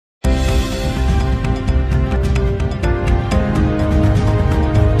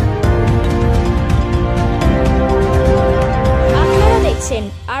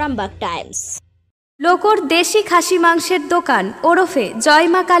Arambagh Times. লোকর দেশি খাসি মাংসের দোকান ওরফে জয়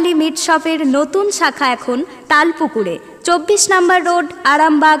মা কালী মিট শপের নতুন শাখা এখন তালপুকুরে 24 নম্বর রোড,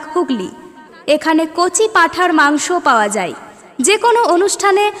 আরামবাগ, হুগলি। এখানে কচি পাঁঠার মাংস পাওয়া যায়। যে কোনো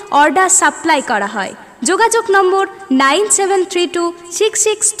অনুষ্ঠানে অর্ডার সাপ্লাই করা হয়। যোগাযোগ নম্বর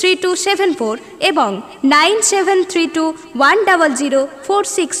 9732663274 এবং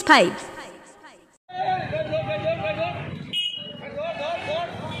 9732100465।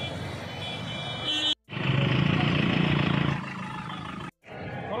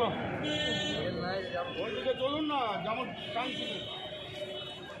 চলুন না, যেমন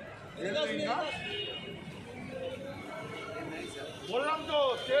বললাম তো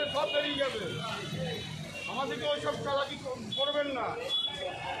তেল সব বেরিয়ে যাবে, আমাদেরকে ওইসব চালাকি করবেন না।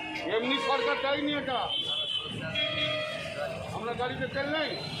 এমনি সরকার দেয়নি এটা, আমরা গাড়িতে তেল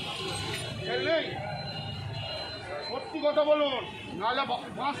নেই, সত্যি কথা বলুন, নাহলে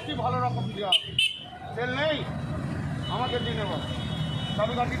বাঁশটি ভালো রকম দেওয়া। তেল নেই, আমাকে দিয়ে নেব,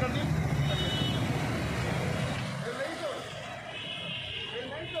 তবে গাড়িটা দিন।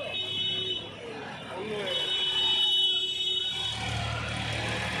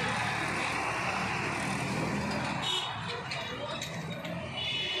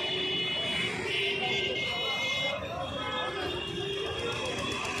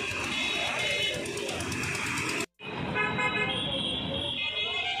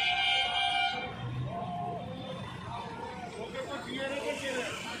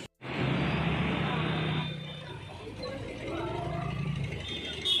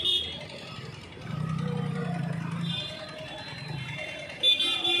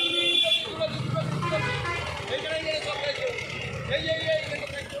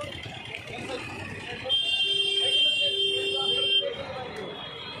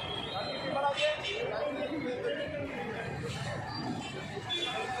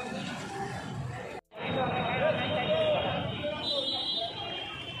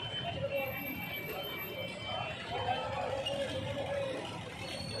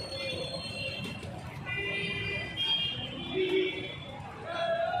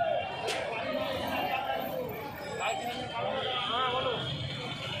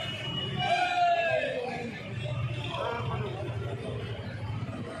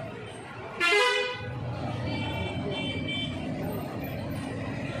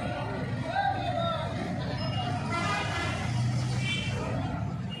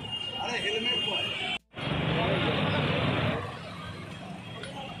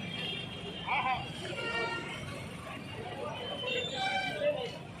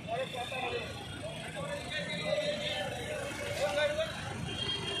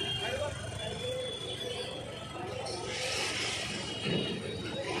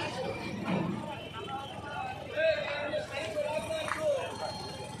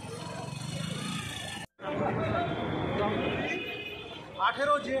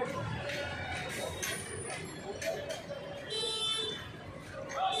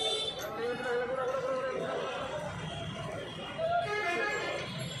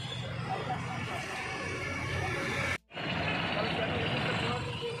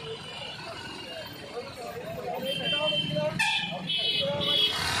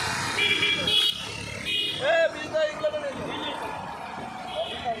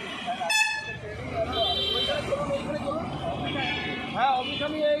 হ্যাঁ, অবশ্যই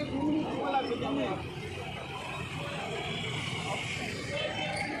আমি এই 2 মিনিট সময় লাগবে।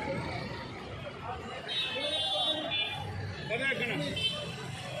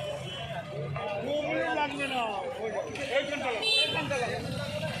 লাগবে না,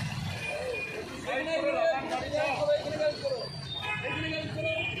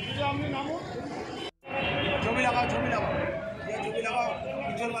 আপনি নামুন, ছবি লাগাও,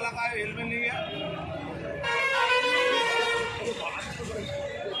 পিছন वाला का हेलमेट नहीं है।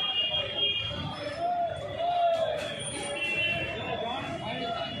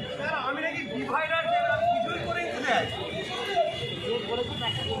 আমি নাকি ডিভাইডার কিছুই করে দেয়।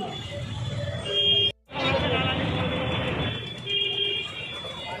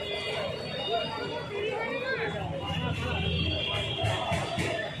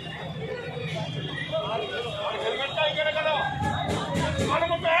 হেলমেটটা এখানে কেন? আমার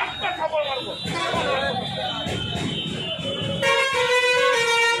মতো একটা খাবার মারবো।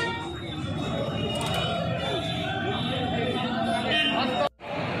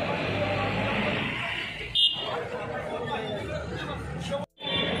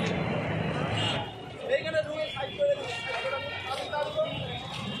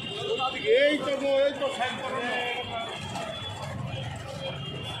 এই তো সাইড করো।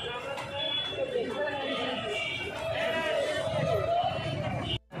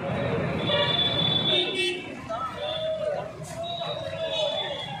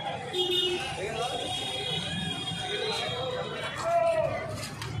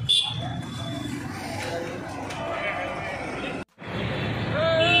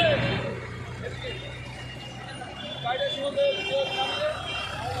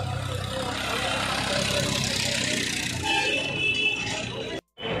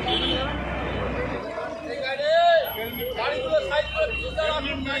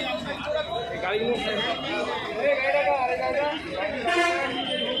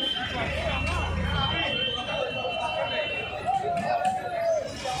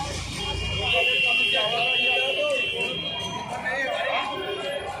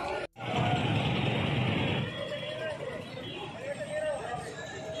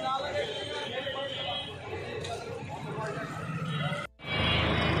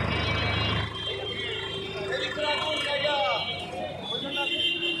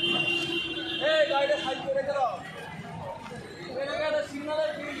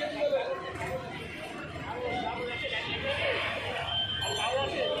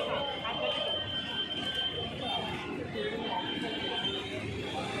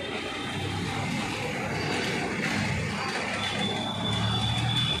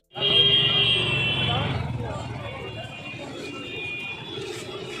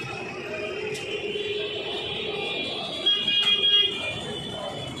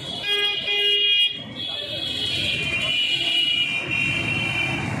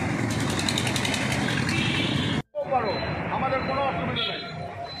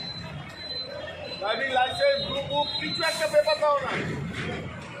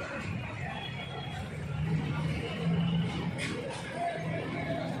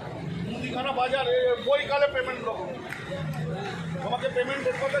 মুদিখানা বাজার বইকালে পেমেন্ট করো। তোমাকে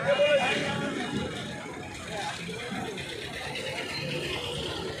পেমেন্টের কথা কে বলেছে?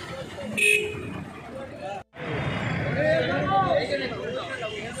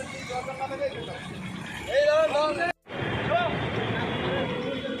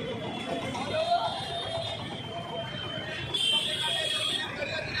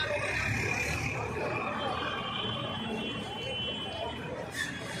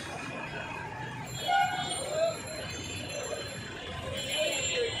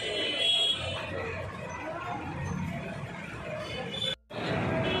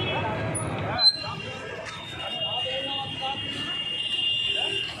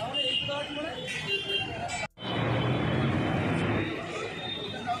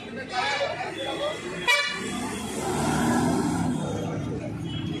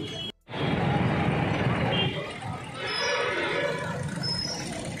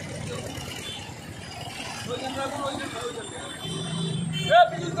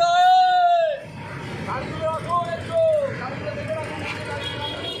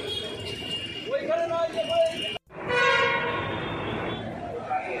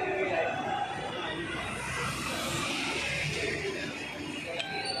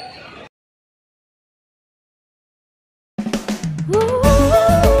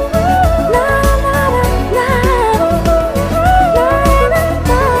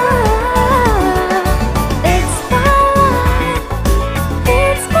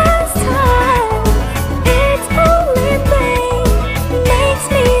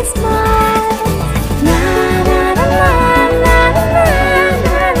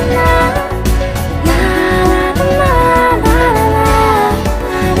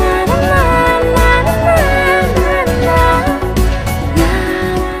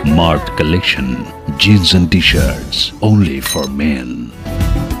 Collection, jeans and t-shirts only for men.